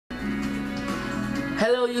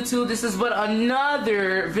Hello YouTube, this is but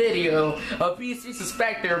another video of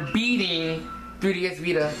PS3Suspector beating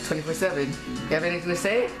 3DSVITA247. You have anything to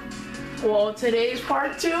say? Well, today's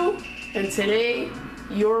part 2, and today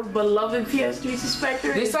your beloved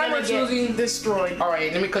PS3Suspector is gonna get destroyed.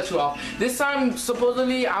 Alright, let me cut you off. This time,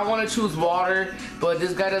 supposedly, I want to choose water, but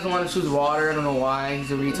this guy doesn't want to choose water. I don't know why. He's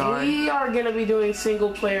a retard. We are gonna be doing single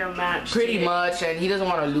player match. Pretty today. much, and he doesn't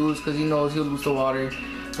want to lose because he knows he'll lose to water.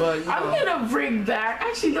 But you know. I'm gonna bring back.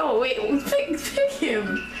 Actually, no, wait. Pick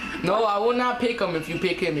him. No, I will not pick him if you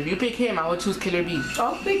pick him. If you pick him, I will choose Killer B.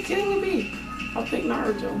 I'll pick Killer B. I'll pick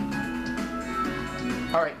Naruto.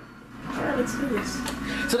 Alright. Alright, let's do this.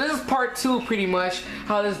 So this is part 2, pretty much.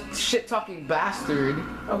 How this shit-talking bastard.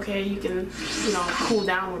 Okay, you can, you know, cool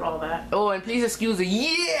down with all that. Oh, and please excuse the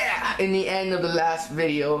yeah in the end of the last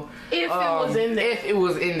video. If it was in there. If it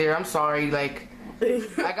was in there, I'm sorry. Like,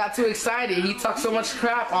 I got too excited. He talked so much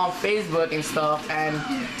crap on Facebook and stuff, and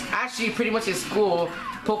actually pretty much in school,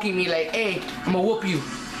 poking me like, hey, I'm gonna whoop you.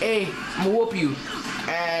 Hey, I'm gonna whoop you.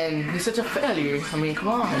 And he's such a failure. I mean, come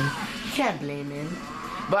on. You can't blame him.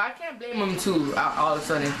 But I can't blame him too, all of a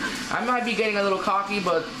sudden. I might be getting a little cocky,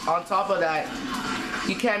 but on top of that,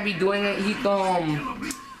 he can't be doing it.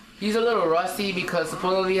 He's a little rusty because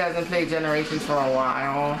supposedly he hasn't played Generations for a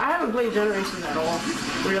while. I haven't played Generations at all,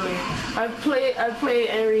 really. I played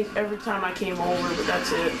every time I came over, but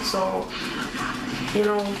that's it. So, you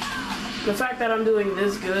know, the fact that I'm doing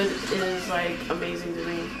this good is like amazing to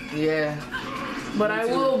me. Yeah. But I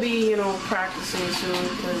will be, you know, practicing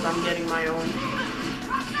soon because I'm getting my own.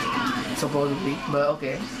 Supposedly, but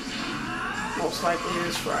okay. Most likely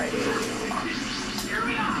this Friday.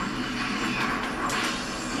 You know.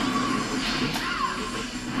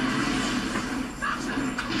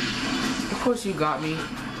 Of course you got me.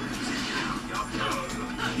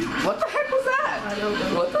 What the heck was that? I don't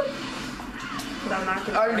know. What the? But I'm not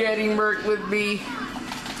gonna. I'm getting murked with me.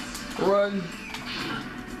 Run.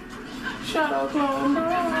 Shadow Clone,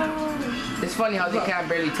 bro. It's funny how they can't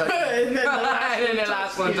barely touch me. And then the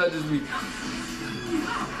last one touches me.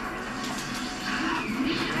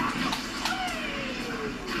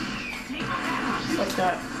 What's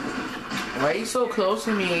that? Why are you so close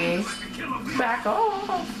to me? Back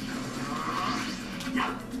off.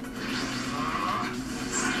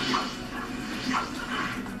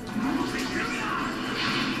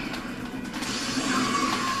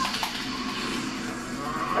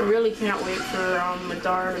 I really can't wait for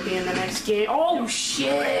Madara to be in the next game. Oh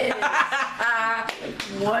shit!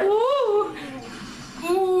 What? Ooh.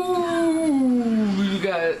 Ooh, you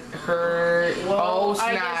got hurt. Well, oh snap!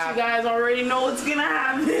 I guess you guys already know what's gonna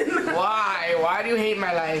happen. Why? Why do you hate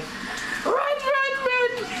my life? Run, run,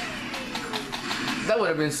 run! That would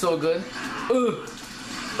have been so good.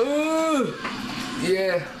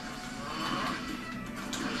 Yeah.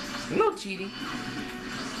 No cheating.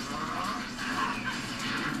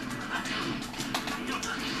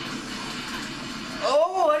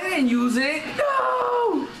 Oh, I didn't use it.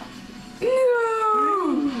 No!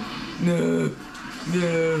 No! No!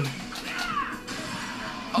 No!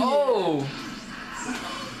 Oh!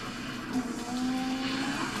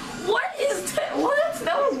 What is that? What?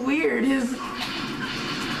 That was weird. You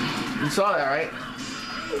saw that, right?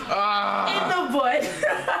 In the butt.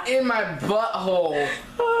 In my butthole.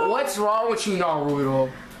 What's wrong with you, Naruto?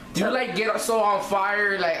 Do you like get so on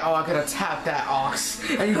fire like, oh, I gotta tap that ox,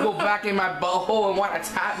 and you go back in my butthole and want to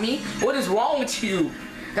tap me? What is wrong with you?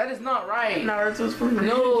 That is not right. Naruto's for me.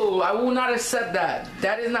 No, I will not accept that.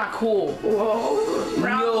 That is not cool. Whoa.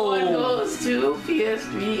 Round 1 No. goes to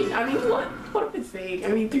PS3. I mean, what? What if it's fake? I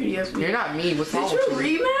mean, 3DS. You're not me. What's wrong Did with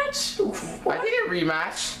you you? rematch? I didn't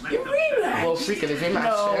rematch. You rematch. Well, freaking let's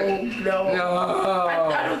rematch. No, no. No.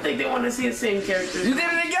 I don't think they want to see the same characters. You did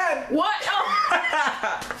it again. What? Oh.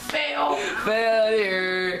 Fail.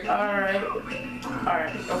 Failure. Alright.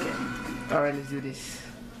 Alright, okay. Alright, let's do this.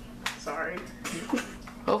 Sorry.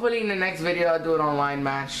 Hopefully in the next video I'll do an online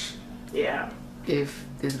match. Yeah. If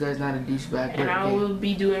this guy's not a douchebag. And I will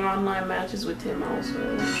be doing online matches with Tim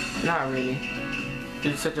also. Not really.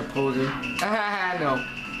 You're such a poser. No.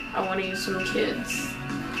 I want to use some kids.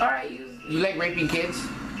 Alright, You like raping kids?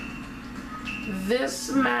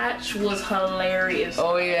 This match was hilarious.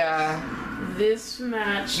 Oh yeah. This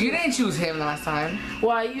match. You didn't choose him last time.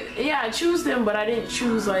 Well, yeah, I chose them, but I didn't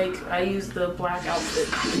choose, like, I used the black outfit.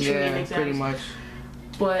 Yeah, pretty much.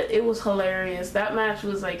 But it was hilarious. That match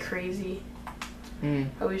was, like, crazy. Mm.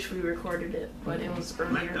 I wish we recorded it, but it was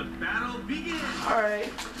earlier. Let the battle begin.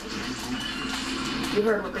 Alright. You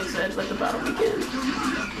heard what they said. Let the battle begin.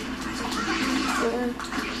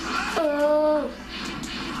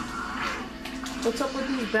 What's up with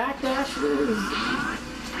these backdashes?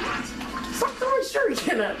 Stop throwing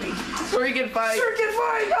shuriken at me. Shuriken fight. Shuriken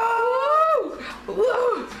fight! Oh!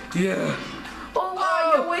 Woo! Yeah. Oh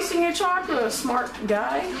wow, you're wasting your chakra, smart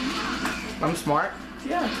guy. I'm smart.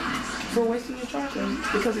 Yeah, for wasting your chakra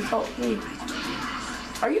because it helped me.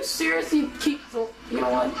 Are you seriously keep the? You know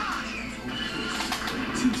what?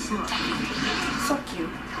 Suck you.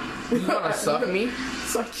 You wanna suck me?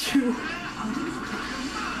 Suck you.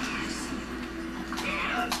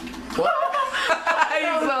 What?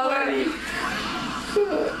 That was funny.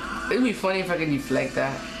 It'd be funny if I could deflect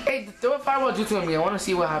that. Hey, throw a fireball jutsu at me. I want to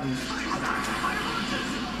see what happens.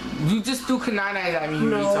 You just threw kunai at me, you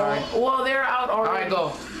retard. Well, they're out already.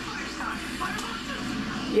 Alright, go.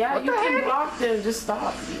 Yeah, What you the can heck? block them. Just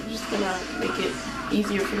stop. You're just gonna make it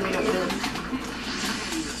easier for me to win.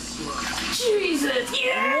 Jesus!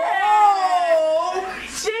 Yeah! Whoa!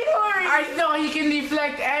 January! I thought he can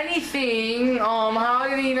deflect anything. How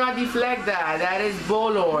did he not deflect that? That is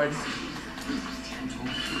Bolord.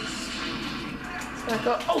 Back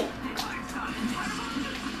up. Oh!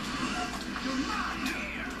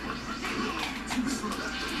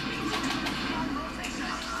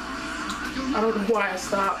 I don't know why I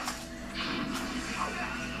stopped.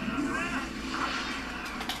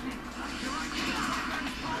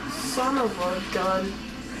 Son of a gun.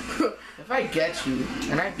 If I get you,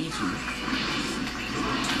 and I beat you.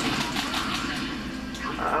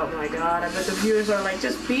 Oh my god, I bet the viewers are like,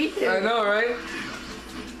 just beat him. I know, right?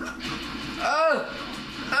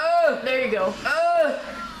 There you go.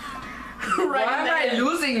 Right Why am I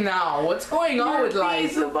losing now? What's going on with life?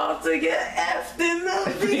 He's about to get effed in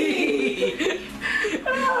the V.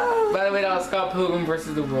 By the way, that was Scott Pilgrim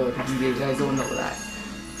versus the World. If you guys don't know that.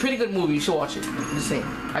 Pretty good movie. You should watch it. I'm just saying.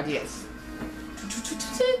 I guess.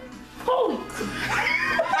 Holy.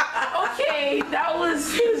 Okay, that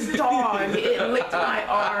was his dog. It licked my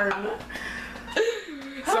arm.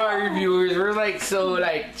 Sorry, viewers. We're like so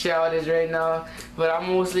like childish right now, but I'm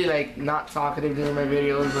mostly like not talkative during my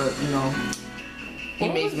videos. But you know, he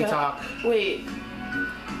What makes was me that? talk. Wait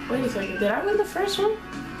a second. Did I win the first one?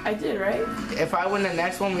 I did, right? If I win the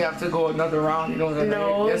next one, we have to go another round. You know what I mean?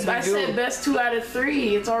 No, Yes, we I do. said best 2 out of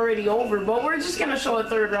 3. It's already over, but we're just gonna show a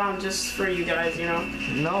third round just for you guys, you know.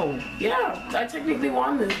 No. Yeah, I technically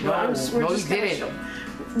won this, but No, we're no, just you gonna didn't. show.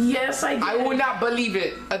 Yes, I did. I will not believe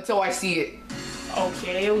it until I see it.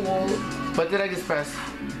 Okay, well, What did I just press?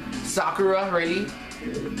 Sakura, really?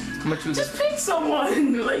 I'm gonna choose just it. pick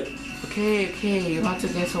someone. Like, Okay, you're about to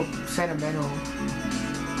get so sentimental.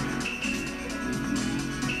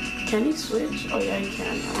 can you switch? Oh yeah, you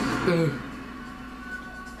can. Ugh.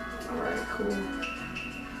 All right, cool.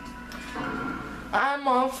 I'm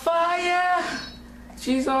on fire.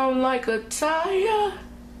 She's on like a tire.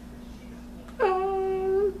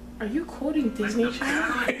 Are you quoting Disney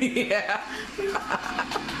Channel? Yeah.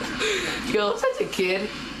 Yo, such a kid.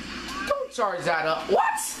 Don't charge that up.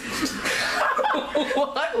 What?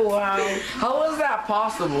 What? Wow. How was that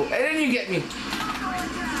possible? And then you get me.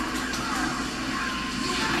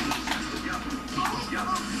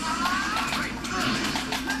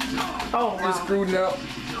 Oh You're wow. screwed up.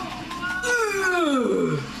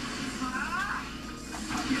 Ugh.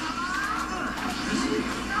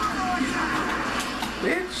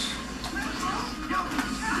 Bitch.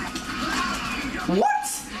 What?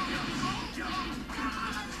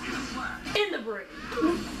 In the brain.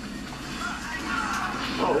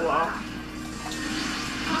 Oh wow.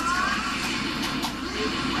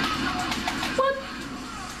 What?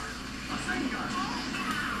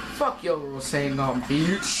 Fuck your Rasengan,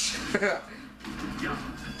 bitch.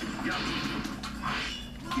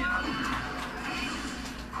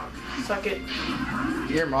 Suck it.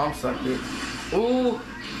 Your mom sucked it. Ooh.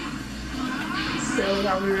 Really,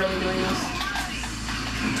 are we really doing this?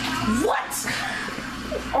 What?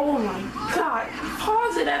 Oh my god.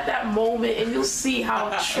 Pause it at that moment and you'll see how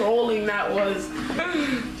trolling that was.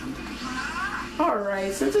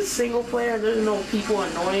 Alright, since it's single player and there's no people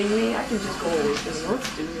annoying me, I can just go with this.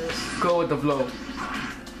 Let's do this. Go with the flow.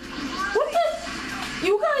 What the?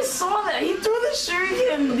 You guys saw that. He threw the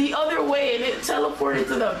shuriken the other way and it teleported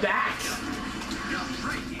to the back.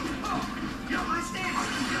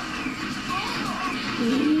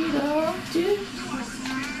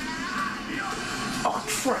 Oh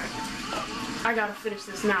crap. I gotta finish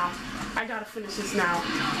this now. I gotta finish this now.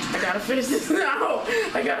 I gotta finish this now.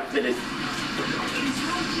 I gotta finish.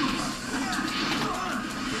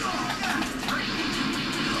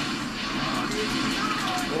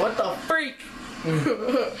 What the freak?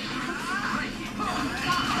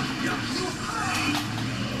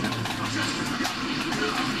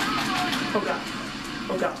 Oh god.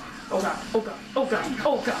 Oh god. Oh god. Oh god. Oh god.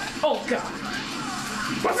 Oh god. Oh god.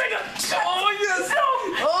 My finger. Oh yes. No.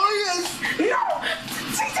 Oh yes. No.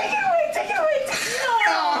 Take it away. Take it away.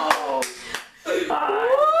 No. It doesn't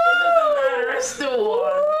matter. I still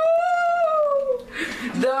won.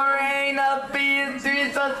 The reign of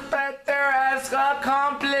PS3Suspector has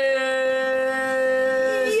accomplished.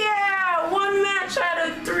 Yeah, 1 match out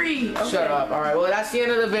of 3. Okay. Shut up. Alright, well that's the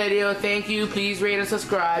end of the video. Thank you. Please rate and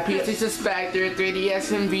subscribe. PS3Suspector,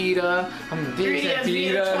 3DS and Vita. 3DS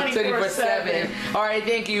Vita 24/7. Alright,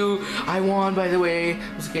 thank you. I won, by the way.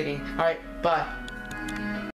 Just kidding. Alright, bye.